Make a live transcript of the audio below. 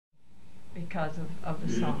because of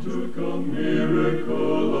the songs. It took a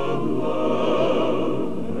miracle of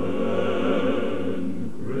love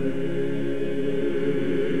and grace.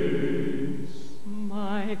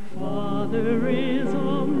 My Father is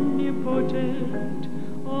omnipotent,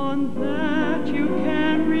 on that you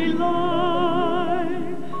can rely,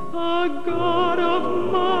 a God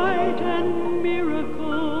of might and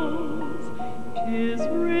miracles, 'tis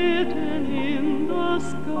written in the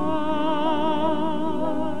sky.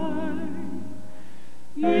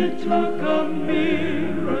 It took a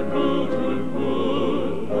miracle to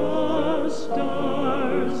put the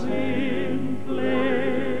stars in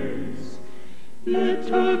place. It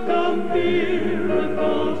took a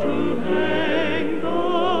miracle to hang the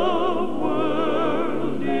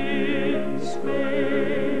world in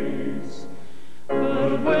space.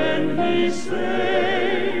 But when he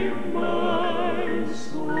saved my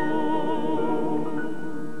soul,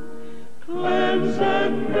 cleansed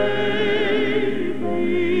and made me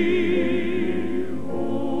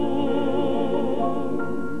whole,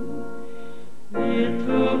 it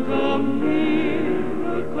took a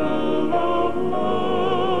miracle of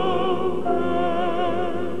love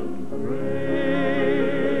and grace.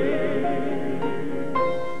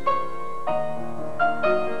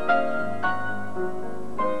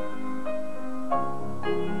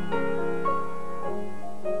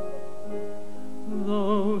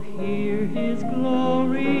 Though here his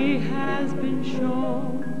glory has been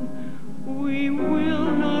shown, we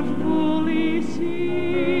will not fully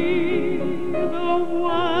see the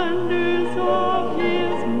wonders of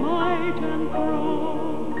his might and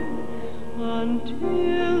throne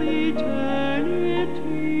until eternity.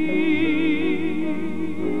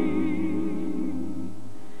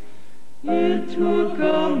 It took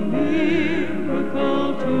a miracle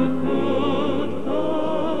to put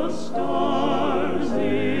the stars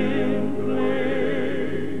in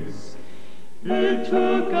place. It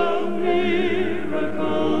took a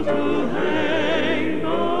miracle to hang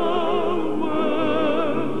the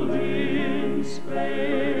world in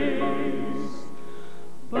space.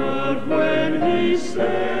 But when he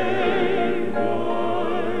said